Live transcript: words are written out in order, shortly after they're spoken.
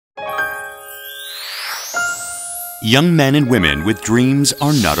Young men and women with dreams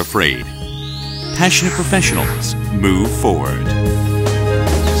are not afraid. Passionate professionals move forward.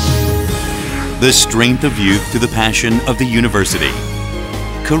 The strength of youth to the passion of the university.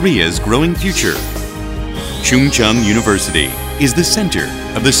 Korea's growing future. CHUNG CHEONG University is the center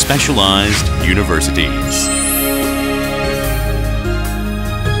of the specialized universities.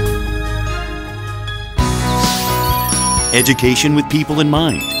 Education with people in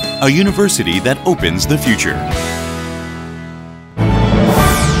mind. A university that opens the future.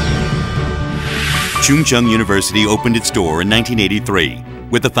 CHUNG CHEONG University opened its door in 1983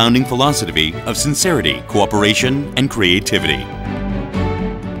 with the founding philosophy of sincerity, cooperation, and creativity.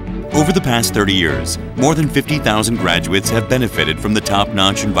 Over the past 30 years, more than 50,000 graduates have benefited from the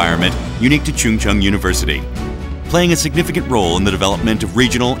top-notch environment unique to CHUNG CHEONG University, playing a significant role in the development of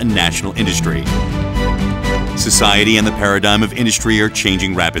regional and national industry. Society and the paradigm of industry are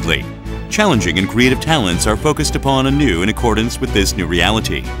changing rapidly. Challenging and creative talents are focused upon anew in accordance with this new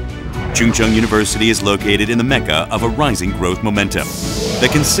reality. CHUNG CHEONG University is located in the mecca of a rising growth momentum that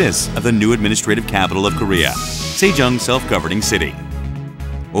consists of the new administrative capital of Korea, Sejong Self-Governing City,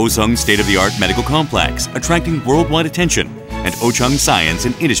 Osung State-of-the-Art Medical Complex, attracting worldwide attention, and Ochang Science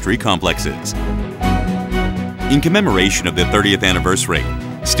and Industry Complexes. In commemoration of the 30th anniversary,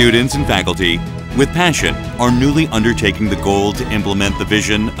 students and faculty, with passion, are newly undertaking the goal to implement the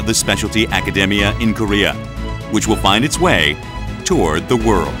vision of the specialty academia in Korea, which will find its way toward the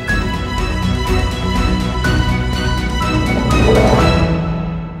world.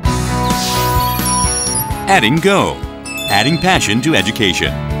 Adding Go, adding passion to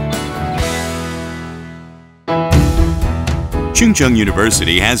education. CHUNG CHEONG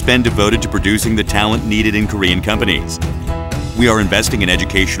University has been devoted to producing the talent needed in Korean companies. We are investing in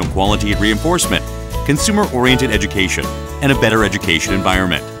educational quality and reinforcement, consumer-oriented education, and a better education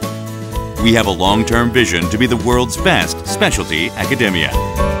environment. We have a long-term vision to be the world's best specialty academia.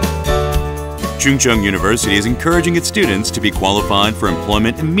 CHUNG CHEONG University is encouraging its students to be qualified for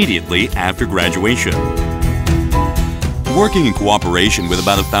employment immediately after graduation. Working in cooperation with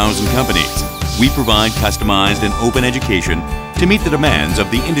about 1,000 companies, we provide customized and open education to meet the demands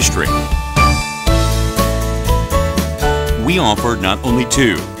of the industry. We offer not only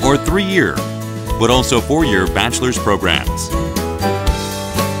 2- or 3-year, but also 4-year bachelor's programs.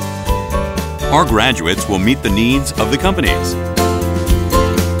 Our graduates will meet the needs of the companies.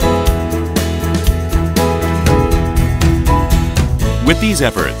 With these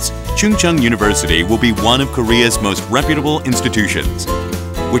efforts, CHUNG CHEONG University will be one of Korea's most reputable institutions,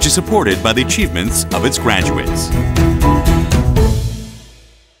 which is supported by the achievements of its graduates.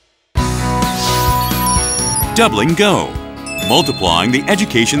 Doubling Go, multiplying the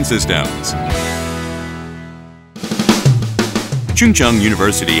education systems. CHUNG CHEONG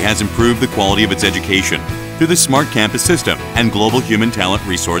University has improved the quality of its education through the Smart Campus system and Global Human Talent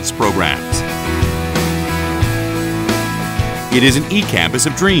Resource programs. It is an e-campus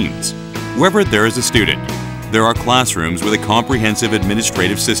of dreams. Wherever there is a student, there are classrooms with a comprehensive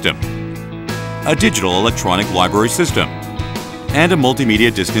administrative system, a digital electronic library system, and a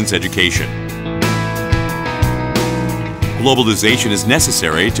multimedia distance education. Globalization is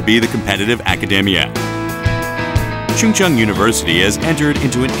necessary to be the competitive academia. CHUNG CHEONG University has entered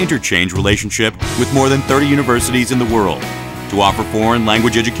into an interchange relationship with more than 30 universities in the world to offer foreign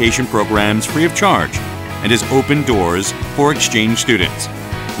language education programs free of charge, and has opened doors for exchange students,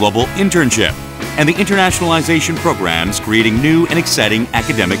 global internship, and the internationalization programs, creating new and exciting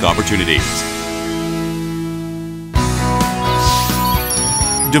academic opportunities.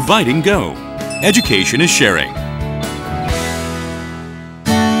 Divide and Go. Education is sharing.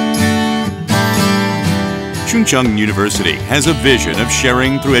 CHUNG CHEONG University has a vision of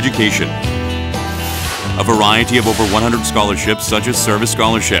sharing through education. A variety of over 100 scholarships such as service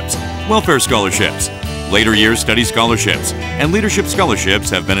scholarships, welfare scholarships, later year study scholarships, and leadership scholarships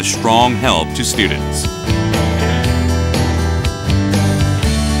have been a strong help to students.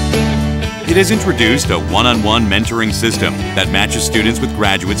 It has introduced a one-on-one mentoring system that matches students with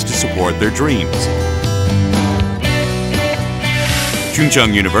graduates to support their dreams. CHUNG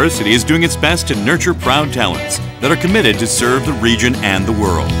CHEONG University is doing its best to nurture proud talents that are committed to serve the region and the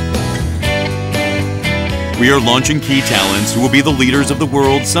world. We are launching key talents who will be the leaders of the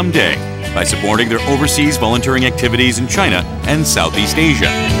world someday by supporting their overseas volunteering activities in China and Southeast Asia.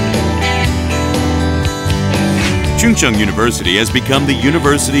 CHUNG CHEONG University has become the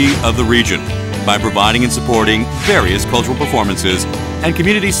university of the region by providing and supporting various cultural performances and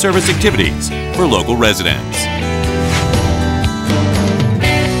community service activities for local residents.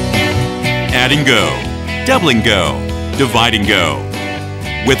 Add and Go, Double and Go, Divide and Go.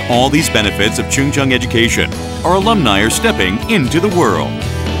 With all these benefits of CHUNG CHEONG education, our alumni are stepping into the world.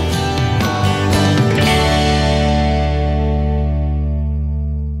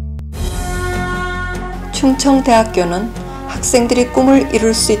 충청대학교는 학생들이 꿈을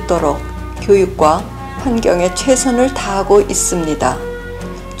이룰 수 있도록 교육과 환경에 최선을 다하고 있습니다.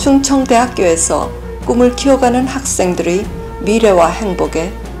 충청대학교에서 꿈을 키워가는 학생들의 미래와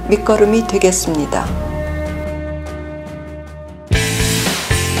행복의 밑거름이 되겠습니다.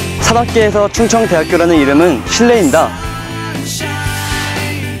 산악계에서 충청대학교라는 이름은 신뢰입니다.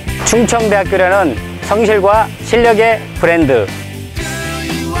 충청대학교라는 성실과 실력의 브랜드.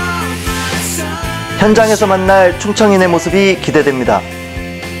 현장에서 만날 충청인의 모습이 기대됩니다.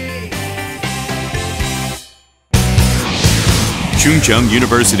 CHUNG CHEONG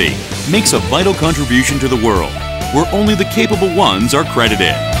University makes a vital contribution to the world, where only the capable ones are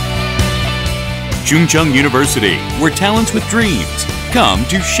credited. CHUNG CHEONG University, where talents with dreams come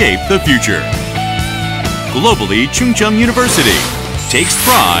to shape the future. Globally, CHUNG CHEONG University takes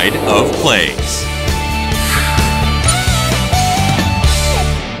pride of place.